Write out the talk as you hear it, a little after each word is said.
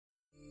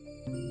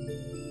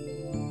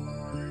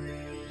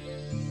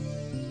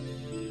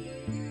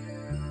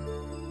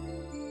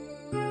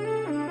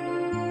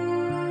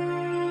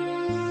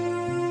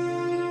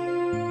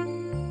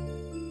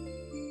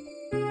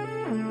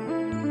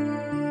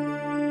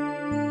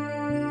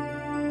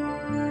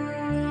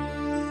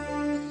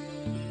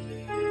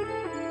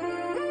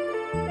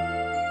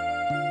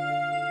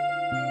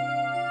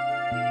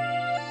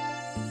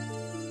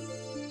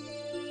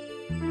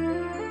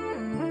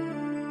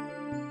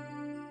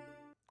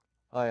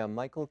Hi, I'm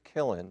Michael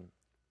Kilen.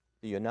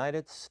 The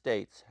United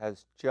States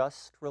has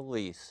just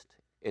released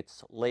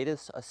its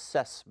latest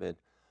assessment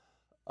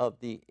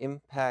of the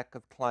impact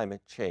of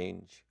climate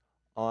change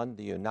on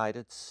the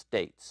United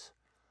States,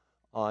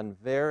 on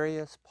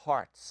various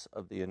parts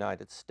of the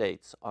United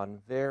States, on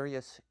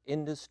various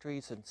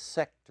industries and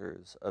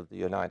sectors of the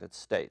United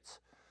States.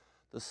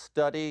 The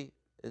study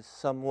is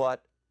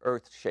somewhat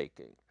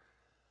earth-shaking.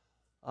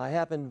 I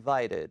have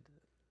invited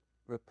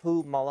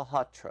Ripudaman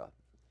Malhotra.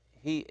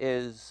 He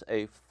is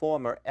a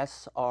former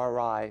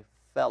SRI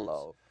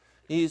fellow.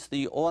 He's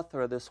the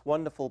author of this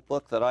wonderful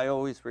book that I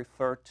always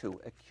refer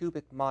to, A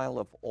Cubic Mile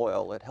of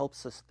Oil. It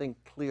helps us think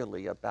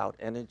clearly about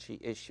energy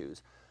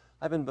issues.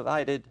 I've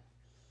invited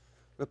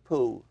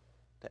Ripu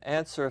to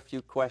answer a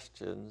few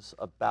questions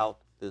about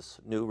this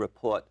new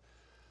report.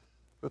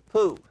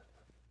 Ripu.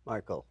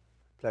 Michael,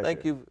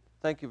 pleasure.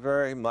 Thank you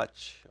very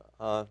much.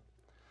 So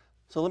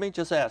let me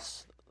just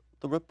ask,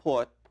 the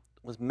report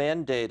was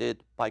mandated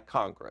by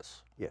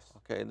Congress. Yes.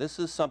 Okay, this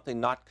is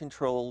something not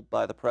controlled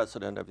by the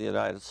President of the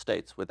United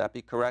States. Would that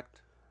be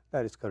correct?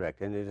 That is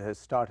correct, and it has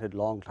started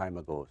long time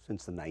ago,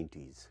 since the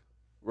 90s.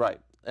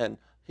 Right, and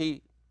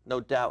he, no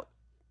doubt,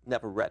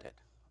 never read it,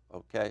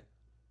 okay?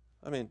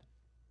 I mean,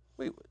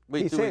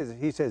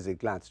 He says he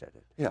glanced at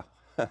it. Yeah.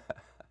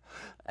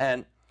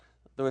 And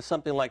there was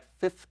something like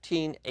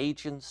 15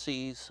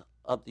 agencies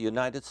of the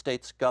United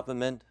States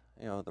government,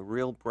 you know, the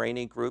real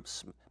brainy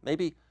groups,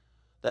 maybe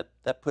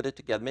that put it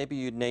together. Maybe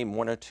you'd name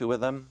one or two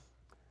of them.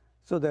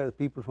 So there are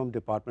people from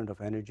Department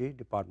of Energy,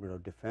 Department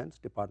of Defense,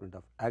 Department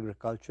of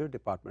Agriculture,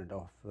 Department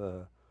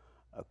of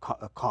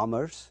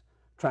Commerce,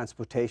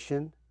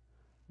 Transportation,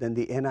 then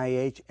the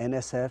NIH,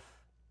 NSF.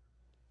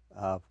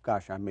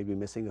 Gosh, I may be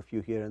missing a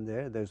few here and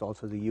there. There's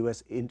also the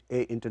U.S.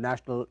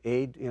 International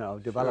Aid,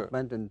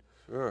 Development, Sure. and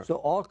Sure. so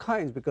all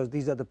kinds, because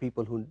these are the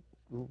people who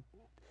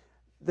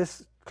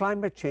this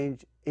climate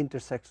change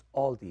intersects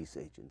all these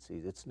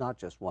agencies. It's not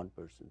just one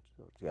person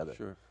or the other.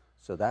 Sure.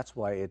 So that's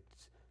why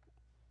it's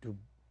to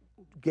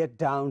get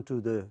down to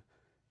the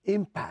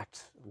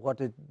impacts, what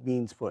it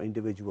means for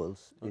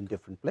individuals in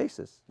different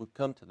places. We'll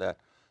come to that.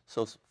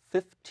 So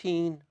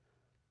 15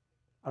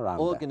 Around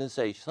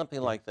organizations,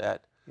 something like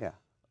that, that. Yeah.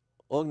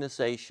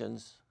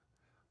 organizations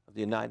of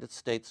the United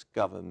States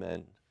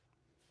government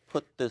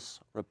put this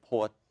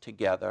report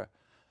together,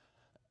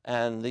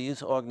 and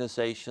these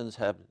organizations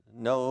have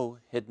no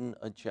hidden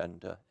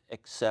agenda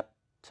except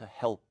to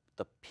help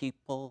the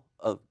people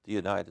of the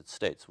United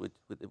States. Would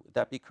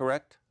that be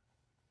correct?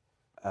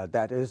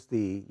 That is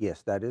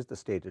the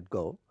stated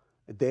goal.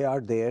 They are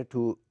there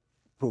to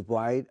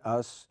provide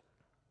us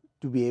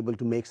to be able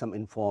to make some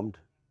informed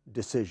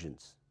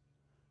decisions,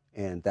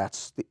 and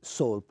that's the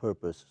sole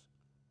purpose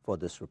for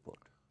this report.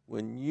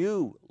 When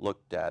you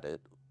looked at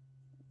it,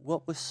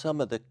 what were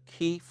some of the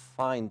key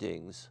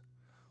findings,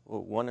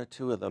 or one or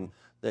two of them,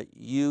 that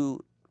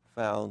you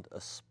found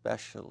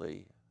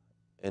especially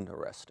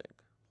interesting?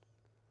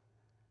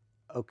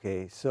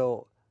 Okay,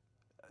 so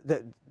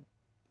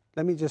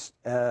let me just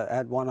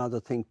add one other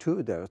thing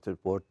to the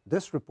report.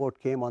 This report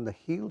came on the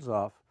heels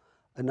of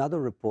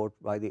another report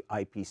by the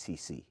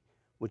IPCC,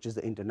 which is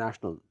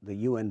the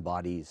UN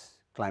body's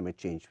climate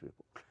change report.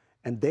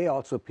 And they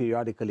also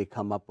periodically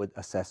come up with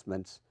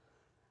assessments.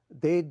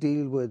 They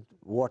deal with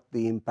what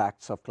the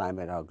impacts of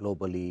climate are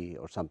globally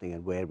or something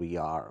and where we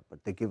are,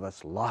 but they give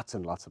us lots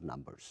and lots of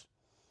numbers.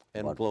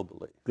 And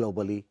globally.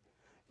 Globally.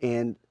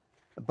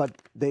 But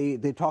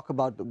they talk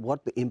about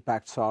what the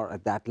impacts are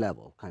at that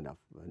level, kind of,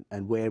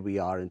 and where we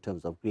are in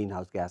terms of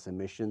greenhouse gas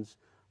emissions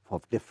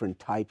of different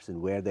types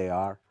and where they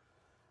are,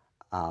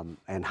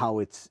 and how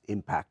it's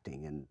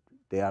impacting. And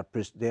they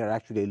are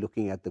actually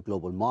looking at the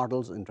global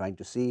models and trying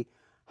to see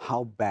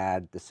how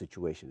bad the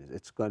situation is.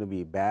 It's going to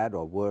be bad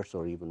or worse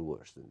or even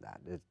worse than that.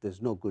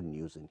 There's no good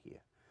news in here.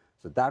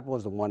 So that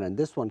was the one, and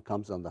this one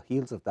comes on the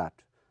heels of that,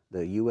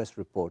 the U.S.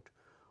 report,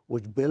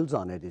 which builds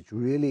on it. It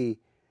really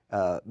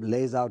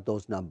lays out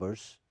those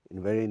numbers in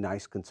a very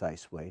nice,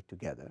 concise way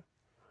together.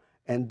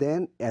 And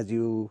then, as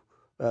you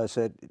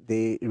said,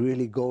 they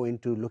really go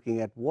into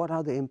looking at what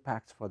are the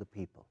impacts for the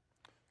people.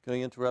 Can I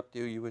interrupt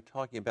you? You were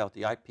talking about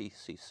the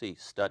IPCC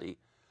study.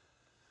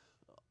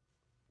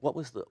 What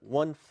was the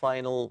one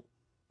final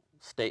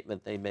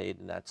statement they made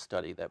in that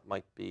study that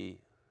might be?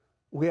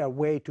 We are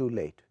way too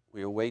late.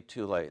 We are way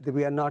too late.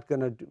 We are not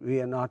going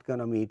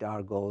to meet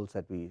our goals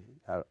that we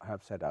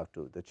have set out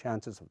to. The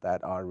chances of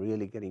that are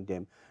really getting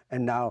dim.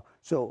 And now,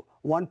 so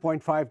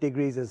 1.5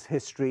 degrees is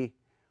history.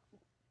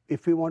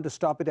 If we want to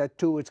stop it at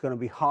 2, it's going to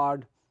be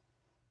hard.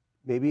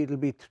 Maybe it'll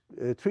be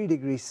 3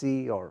 degrees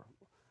C,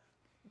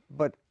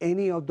 but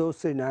any of those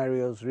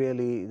scenarios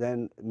really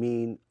then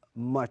mean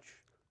much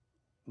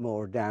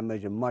more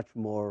damage and much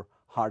more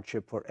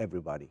hardship for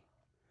everybody,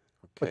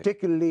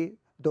 particularly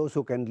those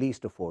who can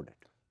least afford it.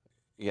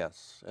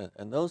 Yes,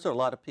 and those are a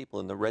lot of people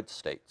in the red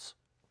states.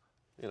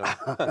 You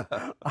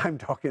know. I'm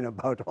talking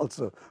about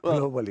also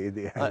globally.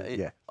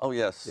 Yeah. Oh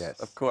yes,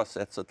 of course,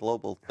 that's a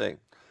global thing.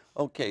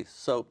 Okay,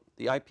 so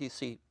the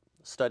IPCC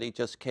study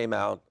just came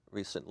out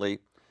recently,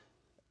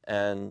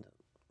 and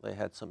they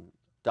had some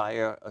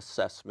dire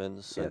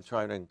assessments and Yes.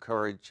 trying to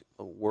encourage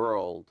the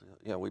world,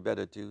 we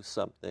better do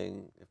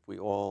something if we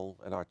all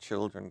and our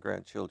children,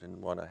 grandchildren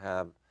want to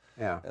have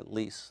Yeah. at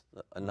least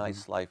a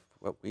nice life,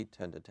 what we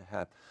tended to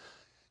have.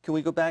 Can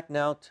we go back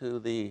now to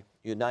the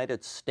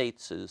United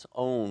States'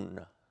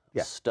 own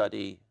Yeah.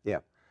 study?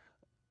 Yeah.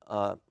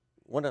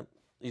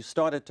 You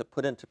started to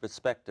put into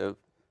perspective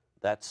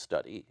that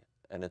study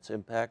and its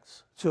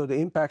impacts. So the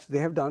impacts, they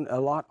have done a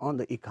lot on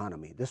the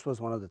economy. This was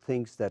one of the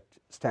things that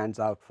stands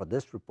out for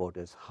this report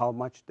is how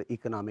much the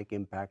economic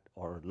impact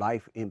or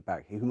life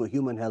impact,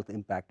 human health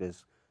impact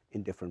is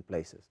in different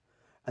places.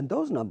 And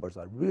those numbers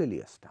are really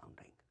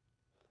astounding.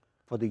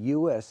 For the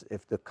US,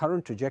 if the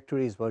current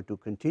trajectories were to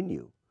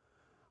continue,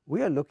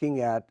 we are looking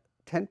at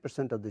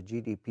 10% of the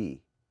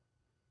GDP,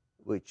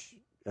 which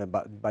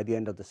by the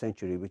end of the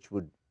century, which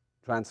would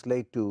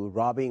translate to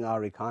robbing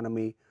our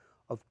economy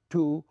of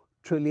 $2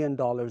 trillion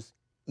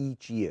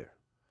each year.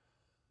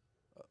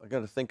 I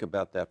got to think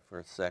about that for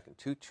a second.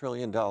 $2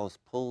 trillion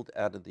pulled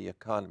out of the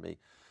economy.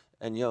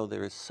 And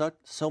there is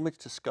so much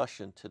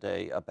discussion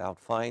today about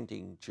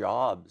finding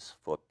jobs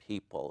for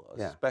people,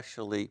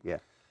 especially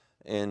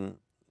in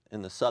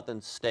the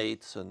southern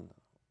states.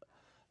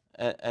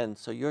 And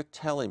so you're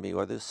telling me,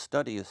 or this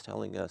study is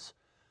telling us,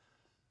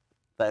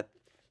 that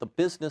the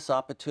business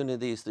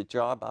opportunities, the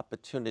job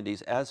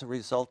opportunities as a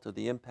result of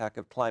the impact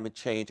of climate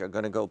change are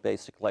going to go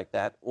basic like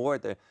that, or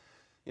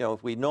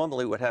if we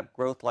normally would have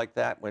growth like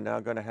that, we're now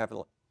going to have,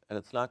 and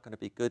it's not going to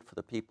be good for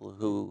the people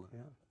who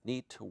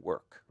need to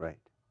work. Right.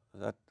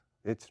 That,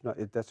 it's not.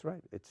 That's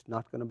right. It's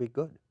not going to be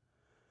good,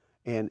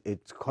 and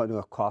it's going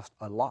to cost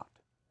a lot.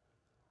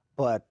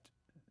 But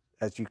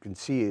as you can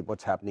see,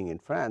 what's happening in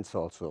France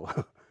also,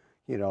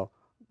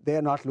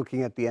 they're not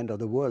looking at the end of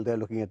the world. They're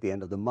looking at the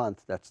end of the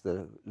month. That's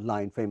the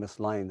famous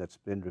line that's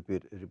been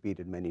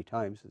repeated many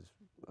times. Is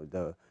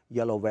the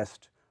Yellow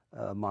Vest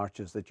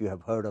marches that you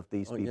have heard of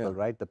these people,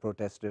 right? The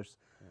protesters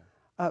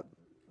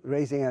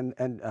raising,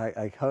 and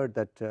I heard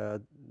that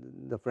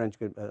the French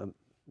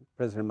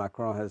President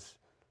Macron has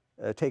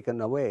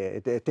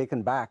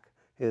taken back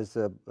his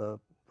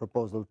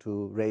proposal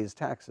to raise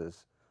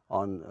taxes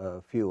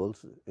on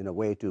fuels in a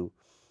way to.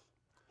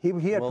 He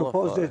had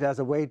proposed it as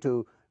a way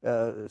to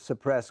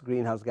suppress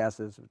greenhouse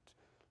gases,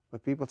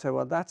 but people say,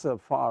 well, that's a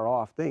far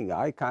off thing.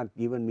 I can't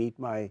even meet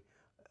my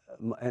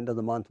end of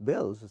the month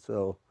bills,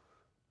 so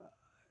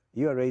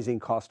you are raising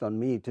cost on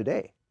me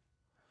today.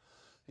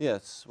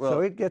 Yes. Well, so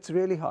it gets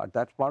really hard.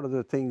 That's part of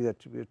the thing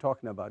that we're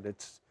talking about.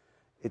 It's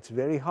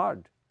very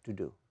hard to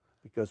do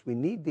because we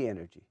need the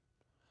energy.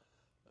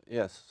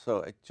 Yes.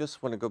 So I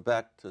just want to go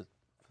back to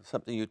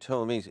something you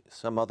told me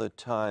some other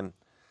time,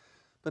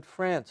 but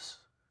France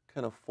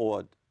can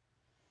afford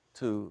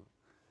to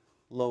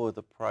lower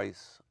the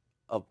price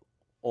of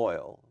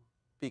oil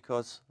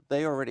because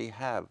they already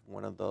have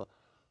one of the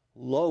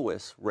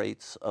lowest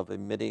rates of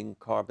emitting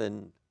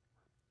carbon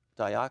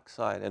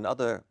dioxide and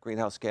other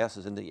greenhouse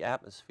gases in the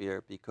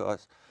atmosphere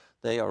because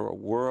they are a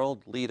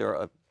world leader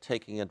of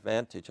taking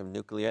advantage of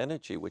nuclear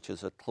energy, which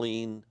is a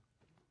clean,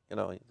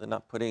 they're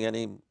not putting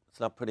it's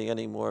not putting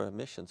any more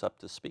emissions up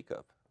to speak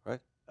of, right?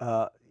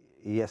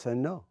 Yes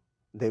and no.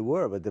 They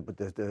were,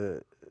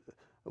 but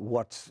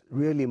what's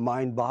really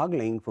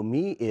mind-boggling for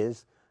me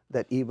is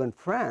that even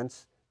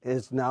France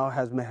has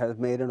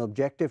made an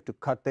objective to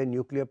cut their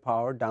nuclear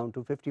power down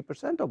to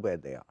 50% of where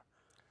they are,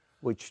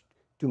 which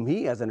to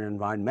me as an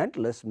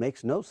environmentalist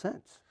makes no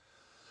sense.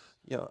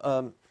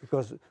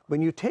 Because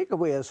when you take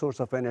away a source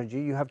of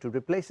energy, you have to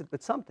replace it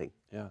with something.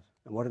 Yes.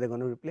 And what are they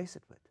going to replace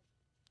it with?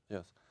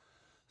 Yes.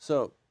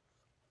 So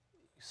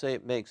you say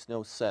it makes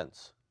no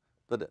sense,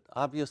 but it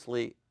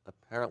obviously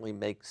apparently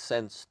makes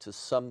sense to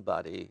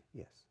somebody.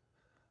 Yes.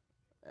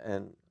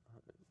 And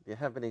do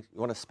you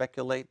want to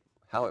speculate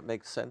how it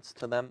makes sense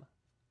to them?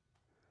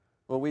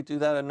 Will we do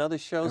that another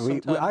show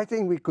sometime? I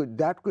think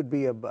that could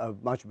be a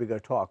much bigger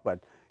talk,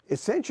 but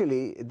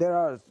essentially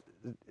there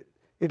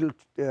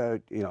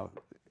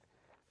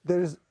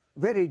is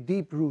very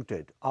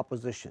deep-rooted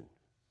opposition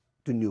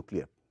to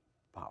nuclear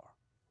power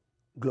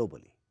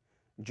globally.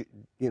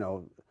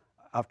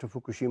 After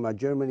Fukushima,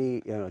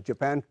 Germany,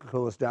 Japan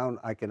closed down.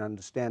 I can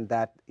understand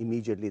that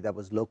immediately. That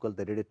was local.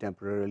 They did it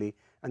temporarily,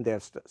 and they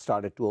have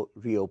started to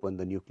reopen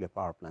the nuclear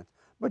power plants.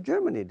 But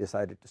Germany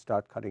decided to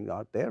start cutting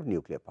out their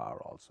nuclear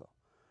power also.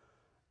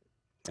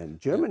 And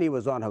Germany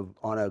was on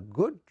a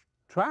good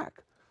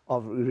track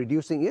of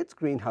reducing its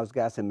greenhouse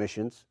gas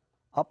emissions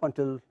up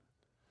until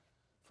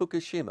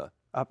Fukushima.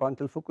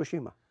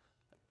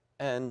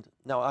 And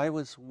now I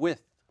was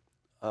with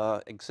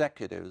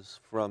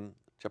executives from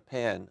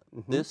Japan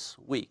this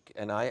week,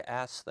 and I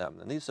asked them,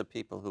 and these are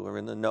people who are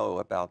in the know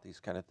about these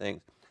kind of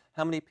things,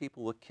 how many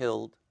people were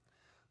killed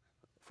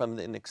from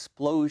an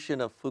explosion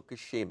of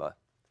Fukushima?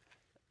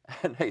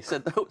 And they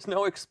said there was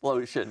no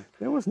explosion.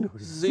 There was no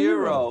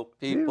Zero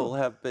people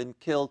have been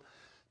killed.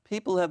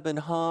 People have been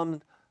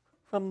harmed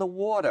from the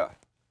water.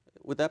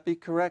 Would that be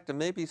correct? And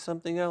maybe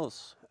something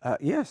else?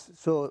 Yes.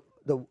 So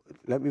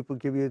let me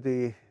give you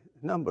the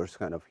numbers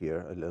kind of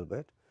here a little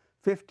bit.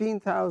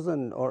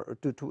 15,000 or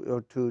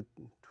to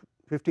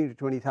 15 to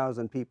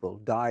 20,000 people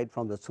died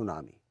from the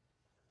tsunami.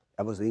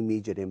 That was the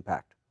immediate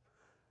impact.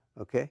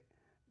 Okay?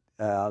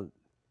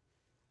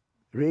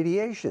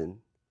 Radiation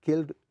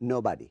killed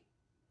nobody,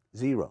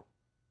 zero.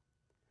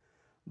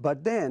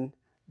 But then,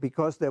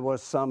 because there were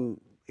some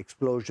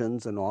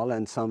explosions and all,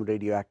 and some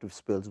radioactive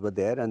spills were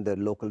there, and the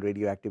local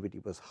radioactivity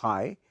was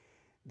high,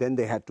 then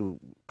they had to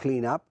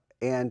clean up,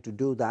 and to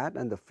do that,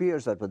 and the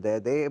fears that were there,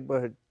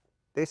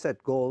 they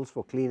set goals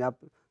for cleanup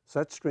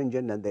such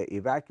stringent, and they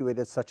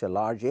evacuated such a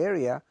large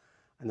area,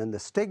 and then the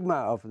stigma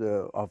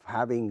of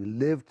having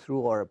lived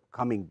through or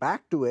coming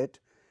back to it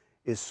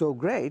is so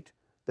great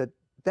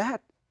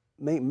that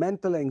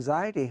mental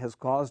anxiety has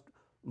caused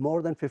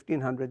more than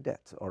 1,500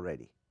 deaths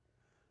already.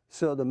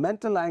 So the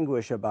mental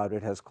anguish about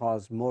it has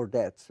caused more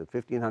deaths,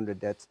 1,500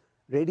 deaths.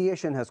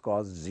 Radiation has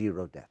caused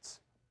 0 deaths.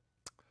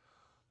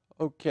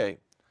 Okay,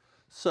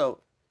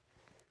 so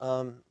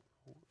you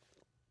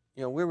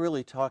know, we're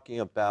really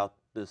talking about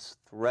this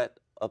threat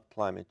of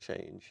climate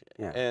change.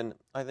 Yeah. And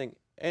I think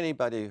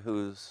anybody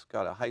who's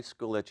got a high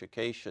school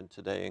education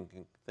today and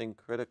can think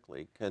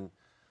critically can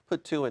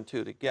put 2 and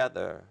 2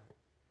 together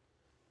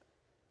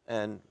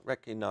and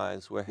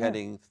recognize we're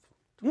heading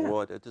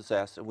toward a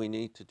disaster. We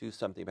need to do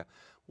something about it.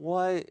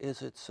 Why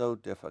is it so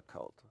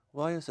difficult?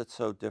 Why is it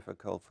so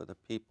difficult for the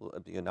people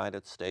of the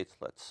United States,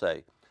 let's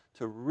say,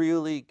 to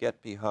really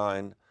get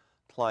behind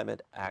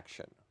climate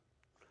action?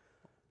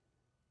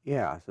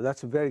 Yeah, so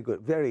that's a very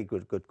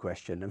good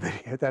question.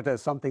 That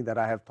is something that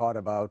I have thought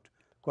about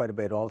quite a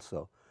bit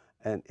also.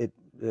 And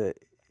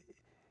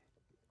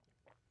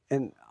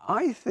and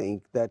I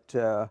think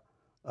that,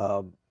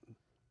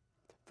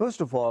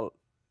 first of all,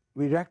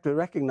 we have to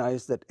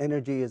recognize that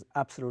energy is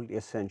absolutely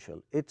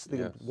essential. It's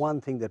the one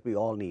thing that we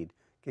all need.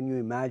 Can you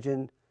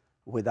imagine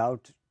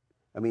without,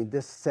 I mean,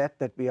 this set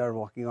that we are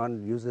walking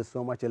on uses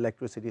so much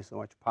electricity, so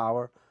much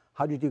power.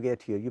 How did you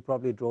get here? You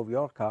probably drove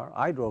your car.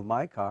 I drove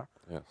my car.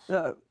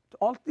 Yes.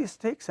 All this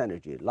takes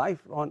energy.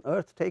 Life on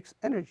Earth takes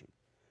energy.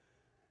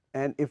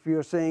 And if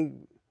you're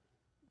saying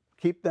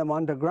keep them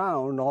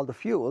underground, all the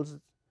fuels,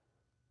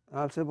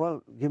 I'll say,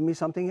 well, give me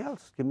something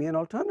else. Give me an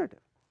alternative.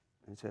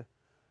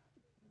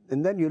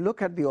 And then you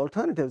look at the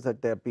alternatives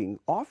that they're being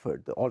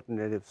offered, the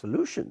alternative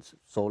solutions,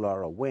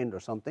 solar or wind or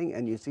something,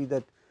 and you see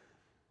that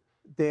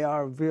they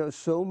are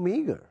so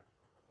meager.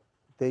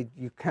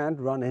 You can't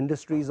run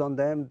industries on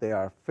them. They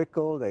are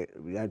fickle.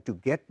 To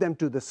get them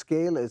to the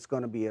scale, it's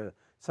going to be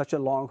such a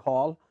long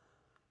haul.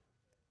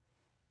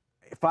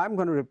 If I'm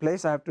going to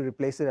replace, I have to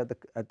replace it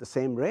at the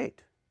same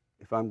rate.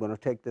 If I'm going to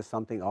take this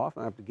something off,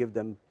 I have to give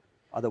them,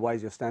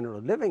 otherwise your standard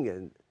of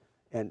living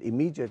and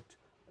immediate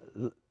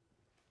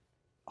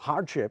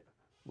hardship,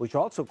 which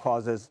also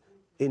causes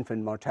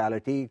infant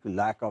mortality,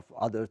 lack of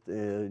other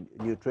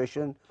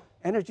nutrition.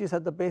 Energy is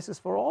at the basis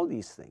for all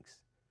these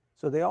things.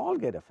 So they all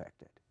get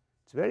affected.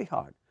 It's very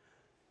hard.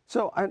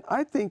 So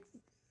I think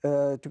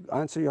to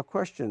answer your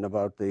question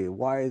about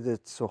why is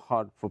it so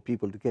hard for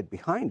people to get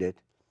behind it,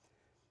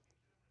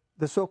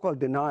 the so-called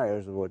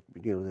deniers, what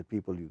the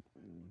people you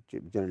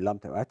generally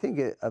lump them, I think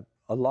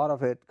a lot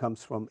of it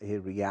comes from a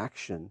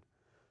reaction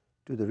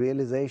to the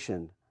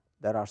realization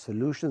that our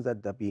solutions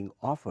that are being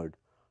offered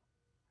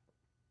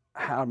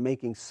are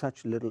making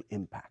such little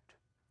impact.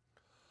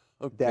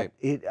 Okay.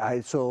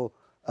 So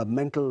a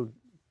mental,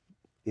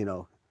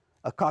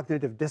 a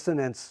cognitive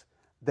dissonance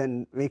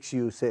then makes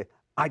you say,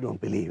 I don't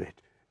believe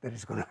it, that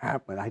it's going to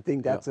happen. I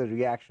think that's a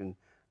reaction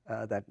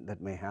that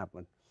may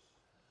happen.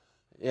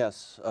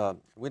 Yes,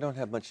 we don't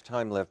have much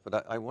time left,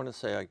 but I want to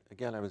say,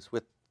 again, I was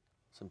with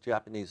some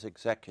Japanese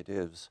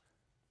executives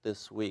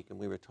this week, and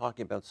we were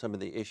talking about some of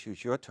the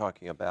issues you're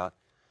talking about.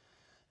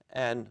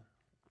 And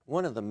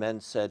one of the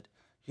men said,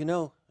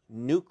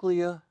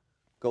 nuclear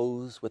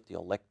goes with the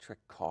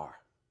electric car.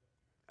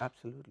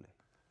 Absolutely.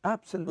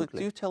 Absolutely. But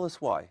do you tell us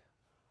why?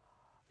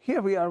 Here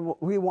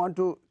we want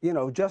to,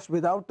 just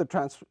without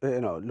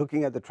the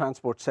looking at the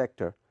transport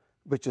sector,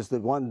 which is the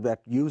one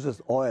that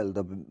uses oil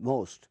the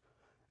most,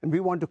 and we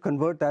want to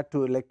convert that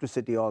to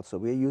electricity also.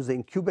 We're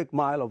using cubic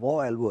mile of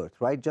oil worth,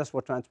 right, just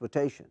for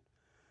transportation.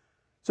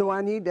 So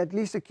I need at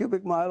least a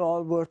cubic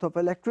mile worth of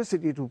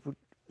electricity to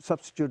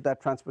substitute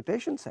that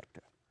transportation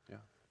sector. Yeah.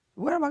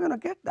 Where am I going to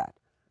get that?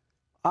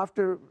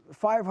 After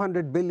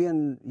 500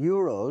 billion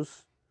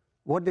euros,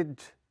 what did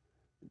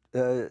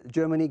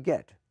Germany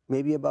get?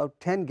 Maybe about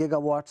 10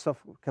 gigawatts of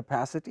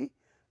capacity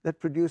that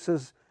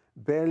produces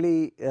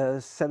barely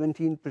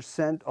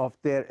 17% of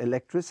their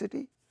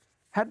electricity.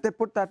 Had they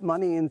put that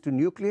money into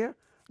nuclear,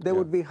 there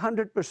would be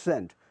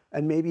 100%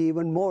 and maybe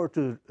even more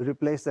to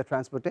replace the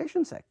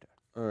transportation sector.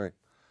 All right.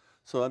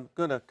 So I'm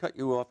going to cut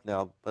you off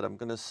now, but I'm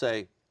going to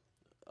say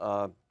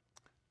a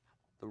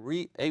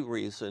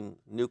reason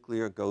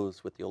nuclear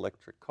goes with the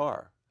electric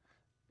car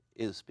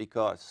is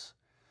because,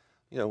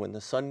 when the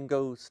sun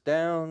goes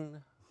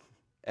down,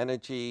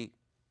 energy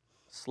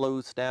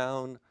slows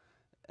down,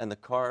 and the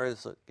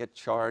cars get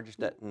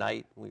charged at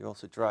night. We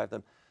also drive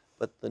them.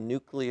 But the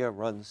nuclear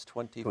runs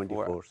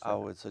 24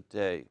 hours a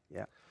day.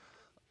 Yeah.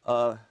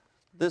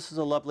 This is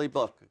a lovely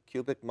book, A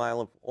Cubic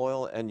Mile of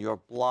Oil, and your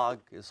blog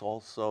is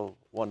also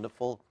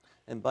wonderful.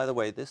 And by the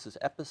way, this is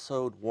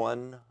episode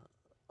 1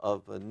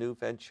 of a new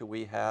venture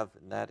we have,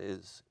 and that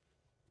is,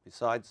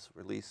 besides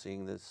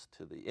releasing this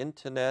to the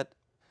internet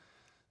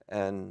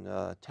and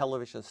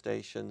television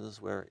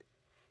stations, we're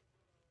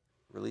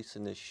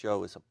releasing this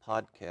show as a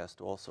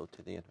podcast also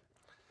to the internet.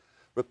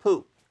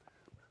 Ripu,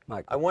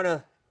 Michael. I want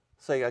to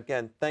say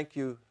again, thank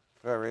you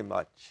very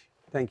much.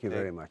 Thank you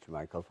very much,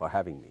 Michael, for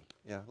having me.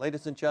 Yeah,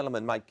 ladies and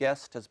gentlemen, my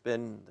guest has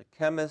been the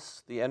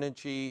chemist, the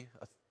energy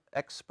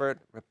expert,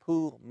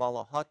 Ripudaman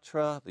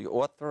Malhotra, the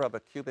author of A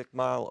Cubic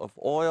Mile of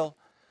Oil.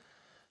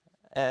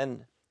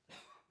 And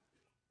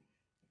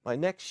my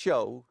next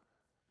show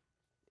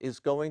is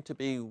going to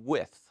be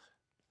with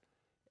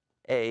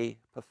a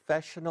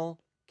professional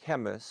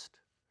chemist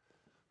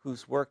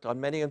who's worked on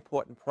many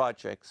important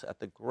projects at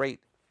the great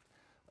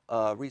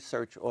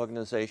research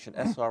organization,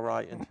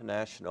 SRI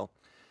International.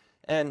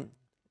 And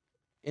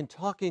in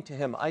talking to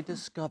him, I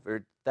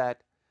discovered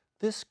that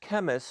this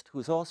chemist,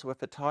 who's also a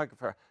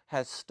photographer,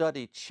 has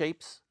studied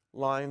shapes,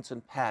 lines,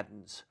 and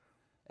patterns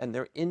and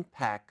their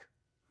impact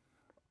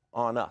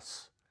on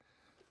us.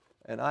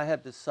 And I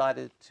have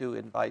decided to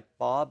invite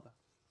Bob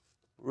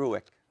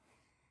Rewick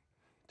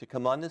to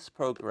come on this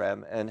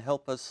program and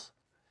help us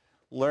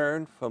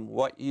learn from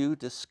what you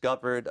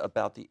discovered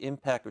about the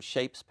impact of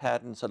shapes,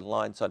 patterns, and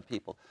lines on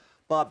people.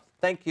 Bob,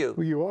 thank you.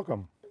 Well, you're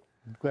welcome.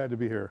 I'm glad to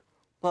be here.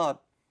 Bob,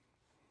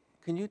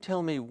 can you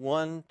tell me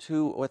 1,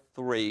 2, or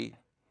 3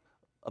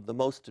 of the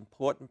most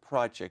important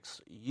projects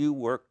you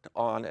worked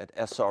on at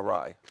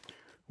SRI?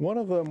 One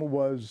of them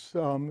was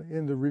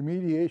in the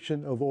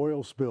remediation of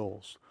oil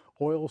spills,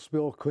 oil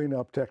spill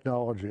cleanup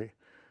technology.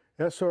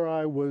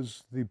 SRI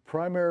was the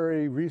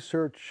primary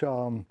research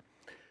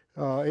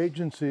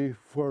agency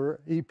for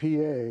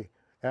EPA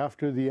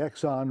after the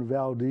Exxon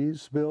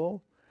Valdez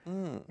spill.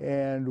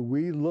 And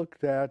we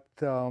looked at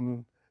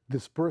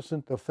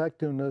dispersant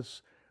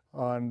effectiveness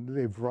on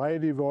a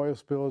variety of oil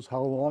spills, how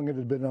long it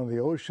had been on the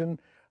ocean,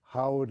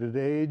 how it had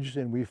aged,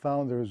 and we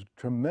found there was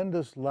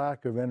tremendous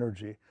lack of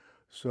energy.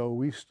 So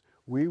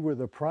we were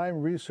the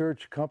prime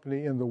research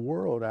company in the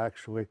world,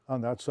 actually,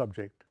 on that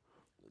subject.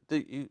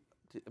 Am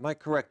I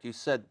correct? You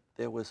said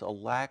there was a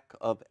lack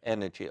of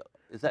energy.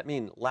 Does that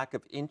mean lack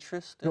of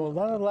interest? No,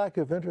 not a lack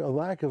of interest, a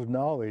lack of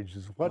knowledge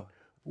is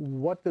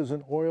what does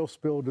an oil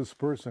spill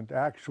dispersant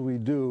actually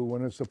do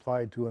when it's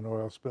applied to an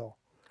oil spill?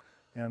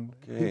 And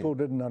people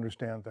didn't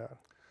understand that.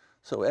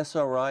 So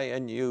SRI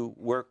and you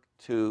work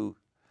to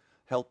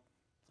help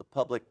the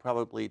public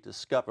probably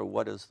discover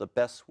what is the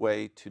best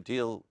way to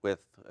deal with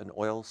an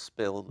oil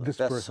spill, the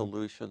best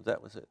solution.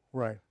 That was it.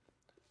 Right.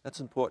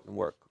 That's important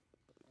work.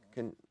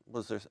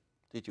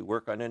 Did you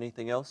work on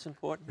anything else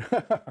important?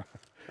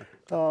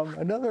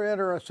 Another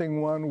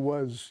interesting one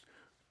was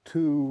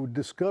to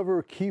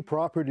discover key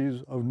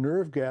properties of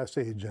nerve gas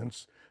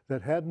agents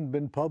that hadn't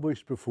been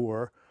published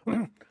before,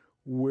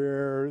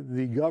 where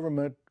the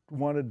government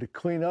wanted to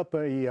clean up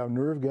a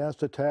nerve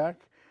gas attack,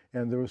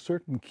 and there were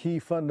certain key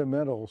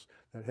fundamentals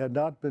that had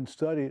not been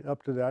studied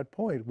up to that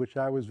point, which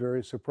I was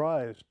very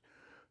surprised.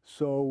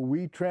 So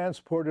we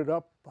transported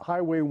up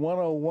Highway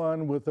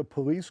 101 with a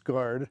police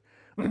guard,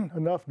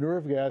 enough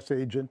nerve gas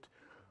agent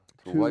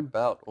to wipe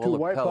out all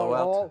of Palo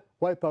Alto.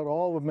 Wipe out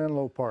all of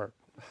Menlo Park.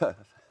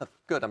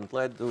 Good, I'm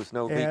glad there was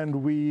no leak.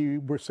 And we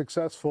were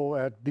successful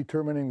at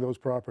determining those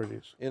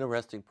properties.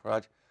 Interesting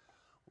project.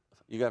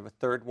 You have a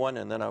third one,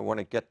 and then I want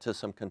to get to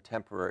some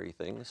contemporary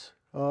things.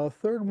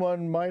 Third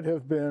one might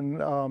have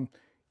been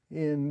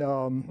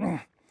in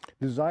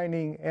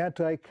designing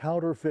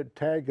anti-counterfeit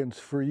taggants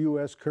for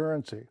U.S.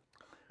 currency.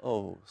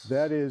 Oh.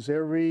 That is,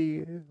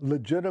 every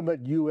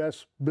legitimate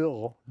U.S.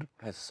 bill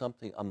has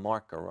something, a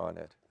marker on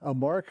it. A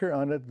marker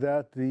on it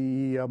that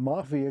the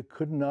mafia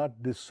could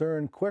not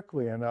discern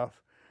quickly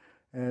enough.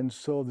 And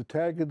so the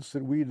taggants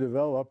that we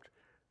developed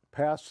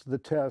passed the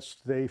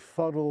test. They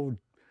funneled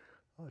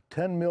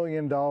 $10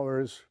 million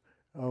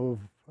of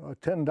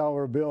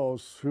 $10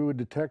 bills through a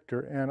detector,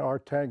 and our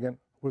taggant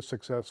was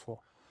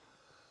successful.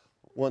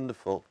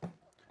 Wonderful.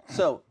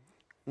 So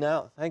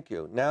now, thank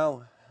you.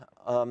 Now,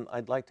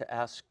 I'd like to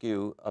ask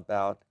you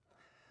about,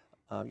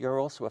 you're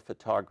also a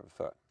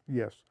photographer.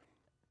 Yes.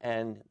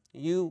 And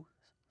you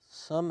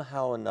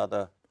somehow or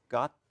another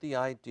got the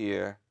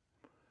idea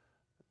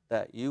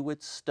that you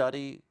would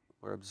study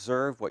or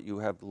observe what you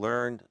have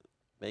learned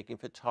making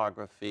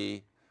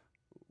photography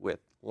with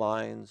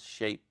lines,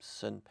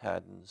 shapes, and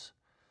patterns.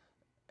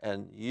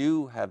 And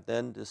you have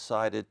then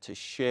decided to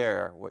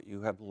share what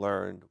you have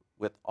learned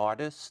with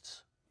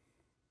artists,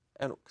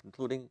 and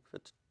including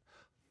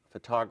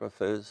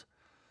photographers,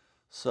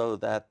 so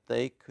that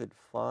they could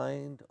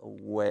find a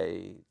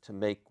way to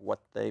make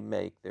what they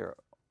make, their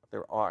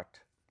art,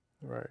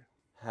 right,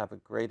 have a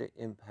greater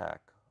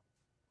impact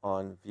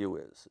on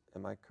viewers.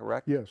 Am I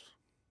correct? Yes.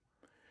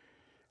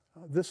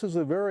 This is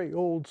a very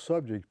old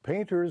subject.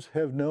 Painters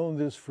have known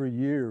this for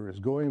years,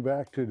 going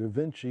back to Da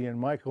Vinci and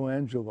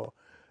Michelangelo.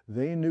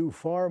 They knew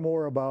far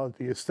more about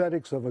the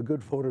aesthetics of a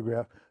good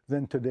photograph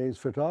than today's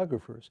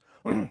photographers.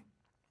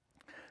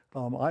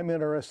 I'm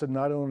interested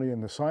not only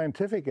in the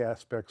scientific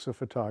aspects of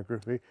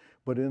photography,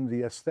 but in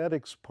the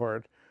aesthetics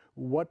part.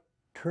 What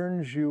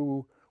turns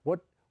you,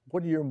 what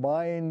your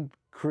mind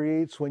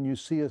creates when you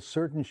see a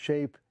certain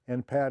shape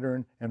and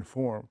pattern and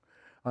form.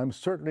 I'm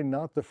certainly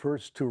not the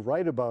first to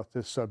write about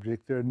this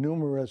subject. There are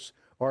numerous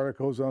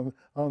articles on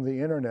the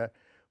internet,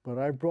 but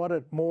I brought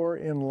it more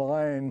in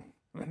line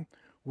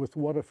with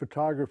what a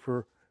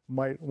photographer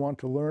might want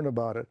to learn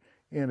about it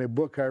in a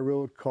book I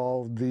wrote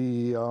called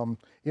The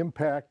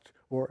Impact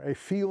or a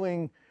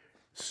Feeling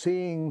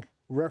Seeing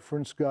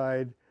Reference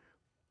Guide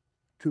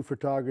to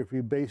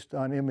Photography based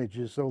on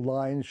images, so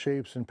lines,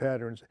 shapes, and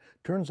patterns.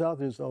 Turns out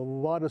there's a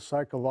lot of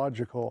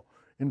psychological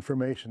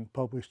information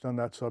published on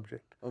that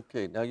subject.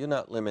 Okay, now you're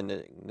not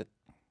limiting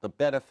the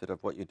benefit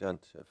of what you've done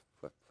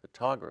to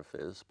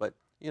photographers, but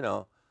you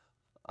know,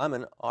 I'm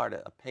an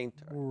artist, a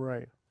painter.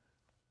 Right.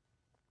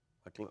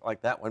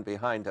 Like that one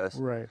behind us.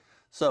 Right.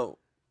 So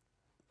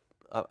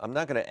I'm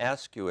not going to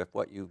ask you if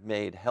what you've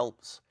made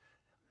helps.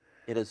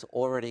 It has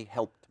already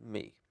helped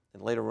me.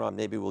 And later on,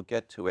 maybe we'll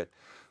get to it.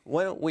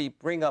 Why don't we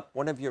bring up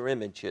one of your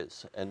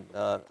images, and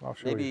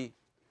maybe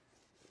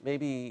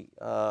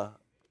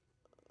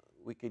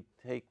we could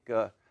take,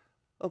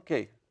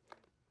 okay.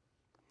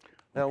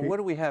 Now, Okay. what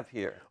do we have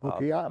here?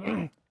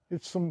 Okay,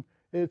 it's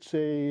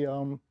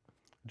a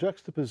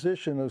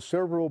juxtaposition of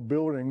several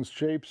buildings,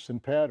 shapes,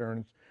 and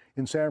patterns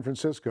in San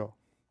Francisco.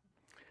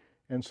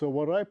 And so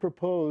what I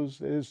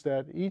propose is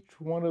that each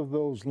one of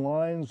those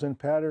lines and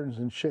patterns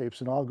and shapes,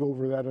 and I'll go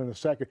over that in a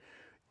second,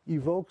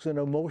 evokes an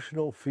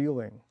emotional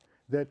feeling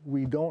that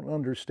we don't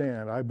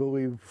understand. I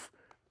believe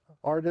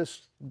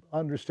artists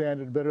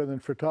understand it better than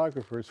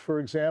photographers. For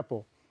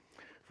example,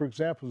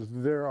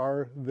 there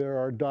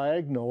are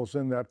diagonals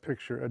in that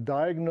picture. A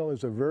diagonal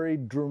is a very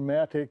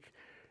dramatic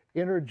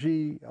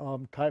energy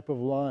type of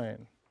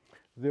line.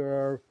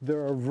 There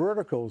are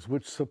verticals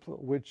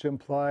which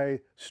imply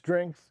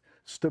strength,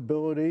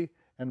 stability,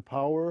 and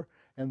power,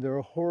 and there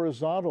are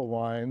horizontal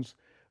lines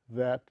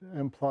that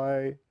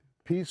imply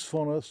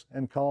peacefulness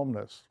and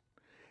calmness.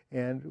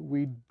 And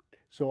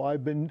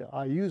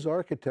I use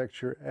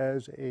architecture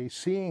as a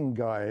seeing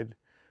guide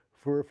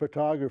for a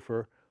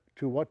photographer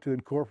to what to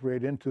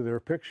incorporate into their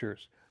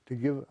pictures, to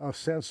give a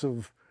sense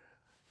of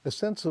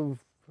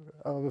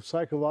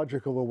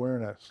psychological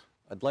awareness.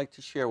 I'd like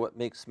to share what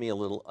makes me a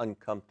little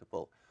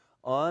uncomfortable.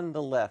 On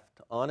the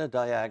left, on a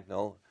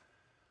diagonal,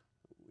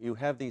 you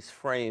have these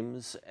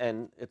frames,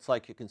 and it's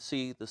like you can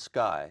see the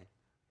sky,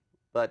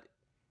 but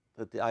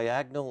the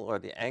diagonal or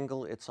the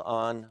angle it's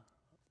on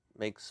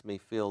makes me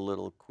feel a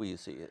little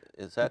queasy.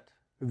 Is that?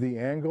 The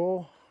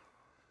angle?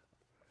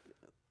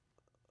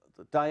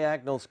 The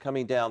diagonal's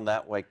coming down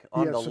that way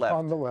on the Yes, left.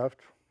 on the left.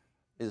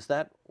 Is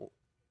that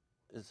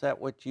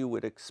what you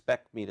would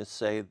expect me to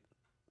say,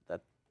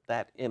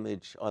 that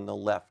image on the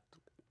left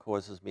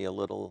causes me a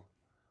little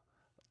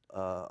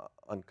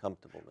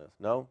uncomfortableness?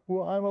 No?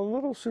 Well, I'm a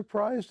little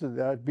surprised at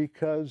that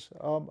because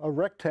a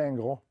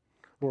rectangle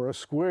or a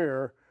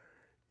square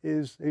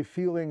is a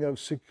feeling of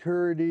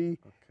security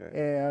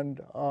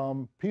and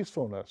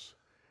peacefulness.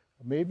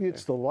 Maybe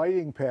it's the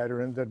lighting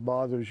pattern that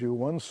bothers you.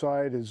 One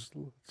side is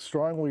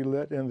strongly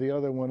lit and the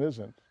other one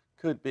isn't.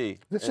 Could be.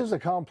 This is a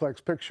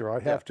complex picture, I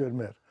have to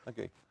admit.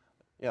 Okay.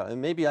 Yeah,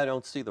 and maybe I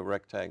don't see the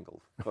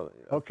rectangle.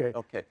 Okay.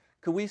 Okay.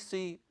 Could we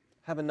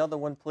have another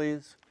one,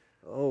 please?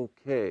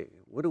 Okay.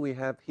 What do we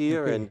have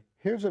here? Okay. And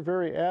here's a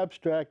very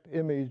abstract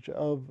image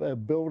of a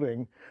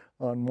building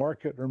on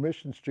Market or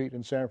Mission Street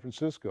in San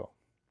Francisco.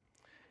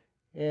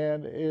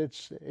 And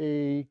it's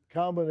a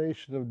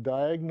combination of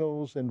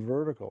diagonals and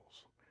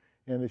verticals.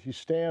 And if you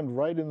stand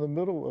right in the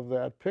middle of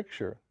that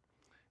picture,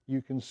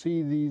 you can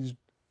see these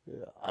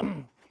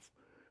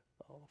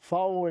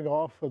following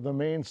off of the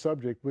main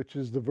subject, which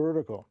is the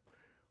vertical.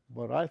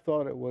 But I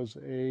thought it was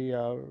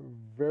a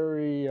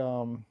very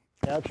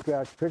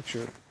abstract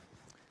picture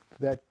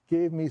that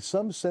gave me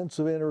some sense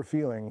of inner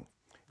feeling.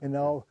 And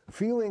now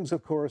feelings,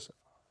 of course,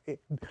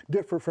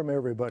 differ from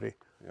everybody.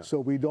 Yeah. So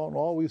we don't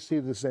always see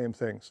the same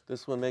things.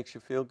 This one makes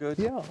you feel good?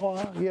 Yeah,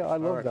 yeah, I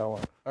love that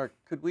one. All right,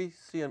 could we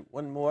see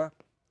one more?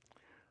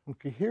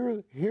 Okay,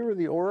 here are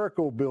the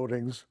Oracle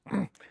buildings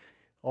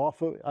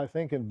off of, I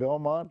think, in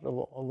Belmont,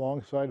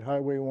 alongside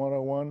Highway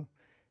 101.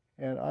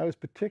 And I was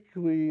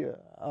particularly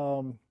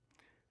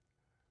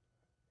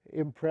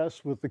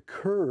impressed with the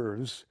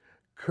curves.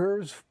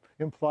 Curves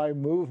imply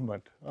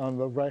movement on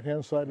the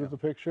right-hand side of the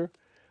picture.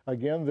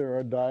 Again, there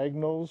are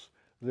diagonals,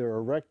 there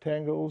are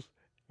rectangles,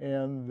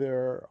 and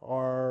there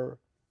are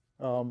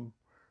some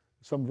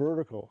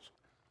verticals.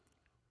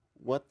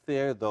 What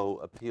there, though,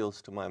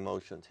 appeals to my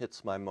emotions,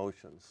 hits my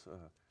emotions.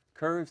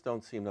 Curves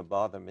don't seem to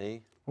bother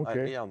me.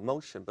 Okay. Yeah,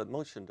 motion, but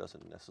motion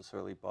doesn't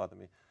necessarily bother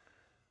me.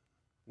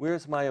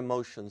 Where's my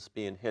emotions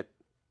being hit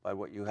by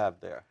what you have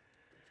there?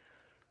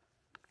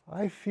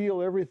 I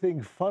feel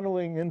everything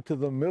funneling into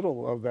the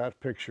middle of that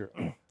picture.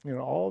 You know,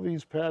 all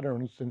these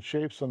patterns and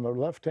shapes on the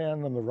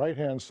left-hand and the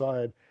right-hand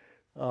side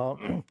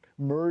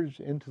merge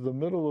into the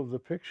middle of the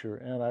picture,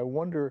 and I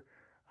wonder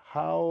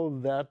how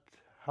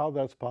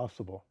that's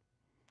possible.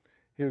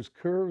 Here's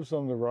curves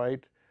on the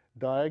right,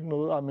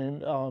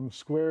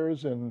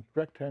 squares and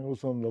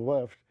rectangles on the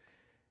left,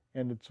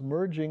 and it's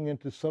merging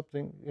into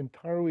something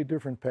entirely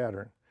different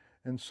pattern.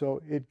 And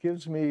so it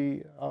gives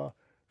me a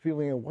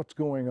feeling of what's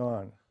going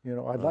on. You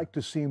know, I'd like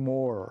to see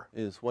more.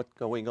 Is what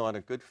going on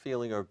a good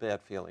feeling or a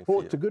bad feeling for Oh,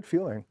 you? it's a good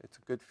feeling. It's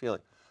a good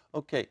feeling.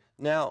 Okay,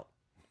 now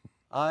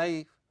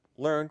I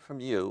learned from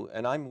you,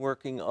 and I'm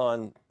working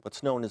on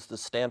what's known as the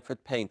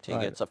Stanford painting.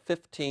 Right. It's a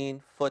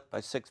 15-foot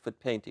by 6-foot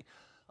painting.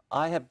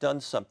 I have done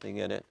something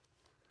in it.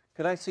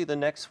 Could I see the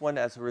next one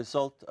as a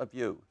result of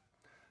you?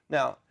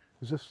 Now,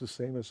 Is this the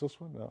same as this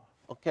one? No.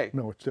 okay.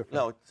 No, it's different.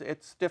 No,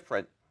 it's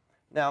different.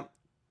 Now,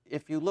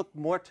 if you look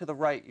more to the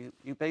right,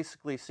 you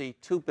basically see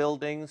two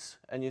buildings,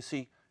 and you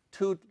see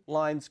two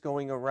lines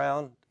going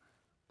around,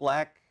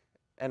 black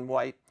and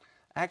white.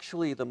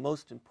 Actually, the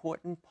most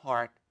important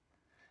part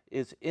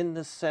is in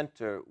the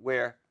center,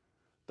 where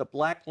the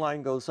black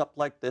line goes up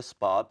like this,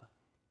 Bob,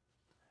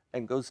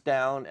 and goes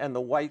down, and the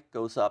white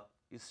goes up.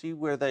 You see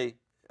where they,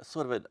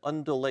 sort of an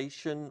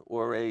undulation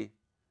or a,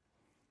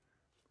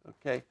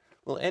 okay.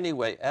 Well,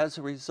 anyway, as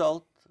a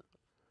result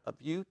of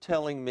you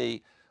telling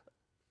me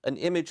an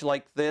image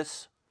like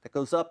this that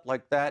goes up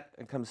like that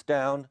and comes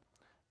down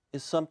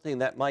is something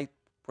that might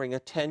bring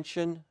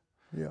attention,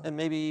 Yeah. and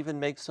maybe even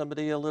make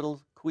somebody a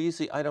little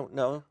queasy, I don't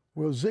know.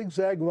 Well,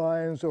 zigzag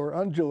lines or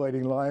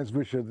undulating lines,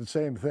 which are the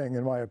same thing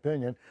in my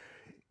opinion,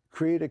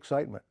 create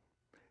excitement.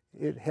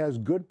 It has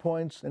good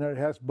points and it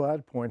has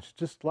bad points,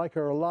 just like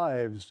our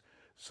lives.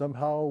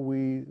 Somehow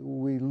we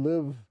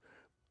live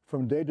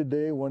from day to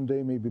day. One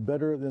day may be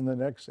better than the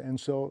next. And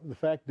so the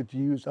fact that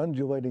you use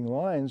undulating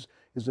lines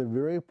is a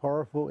very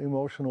powerful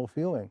emotional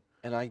feeling.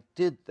 And I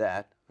did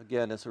that,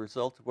 again, as a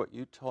result of what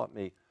you taught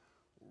me,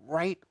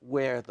 right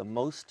where the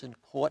most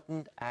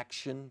important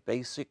action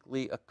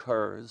basically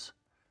occurs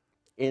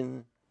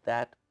in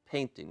that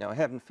painting. Now, I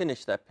haven't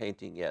finished that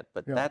painting yet,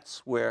 but Yeah.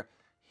 that's where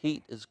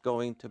heat is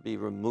going to be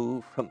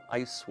removed from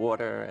ice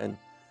water, and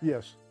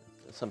Yes.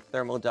 some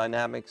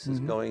thermodynamics is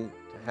going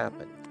to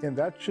happen. And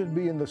that should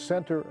be in the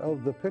center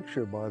of the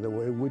picture, by the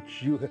way,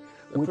 which you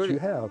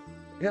have.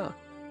 Yeah.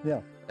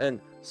 Yeah. And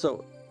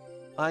so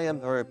I am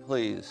very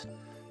pleased.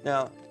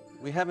 Now,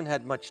 we haven't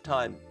had much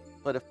time,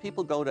 but if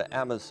people go to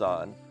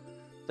Amazon,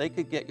 they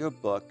could get your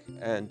book,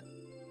 and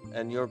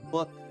your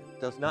book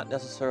does not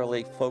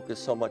necessarily focus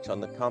so much on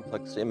the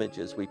complex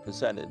images we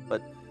presented,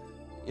 but,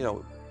 you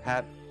know,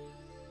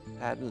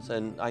 patterns,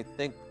 and I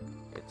think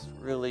it's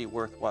really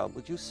worthwhile.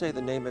 Would you say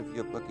the name of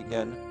your book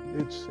again?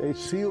 It's a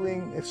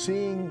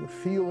seeing,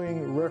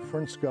 feeling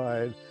reference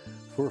guide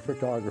for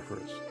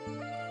photographers,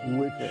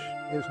 which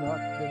has not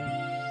been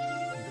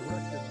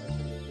directed, I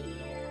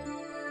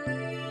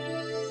think,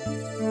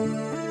 at this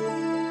hour.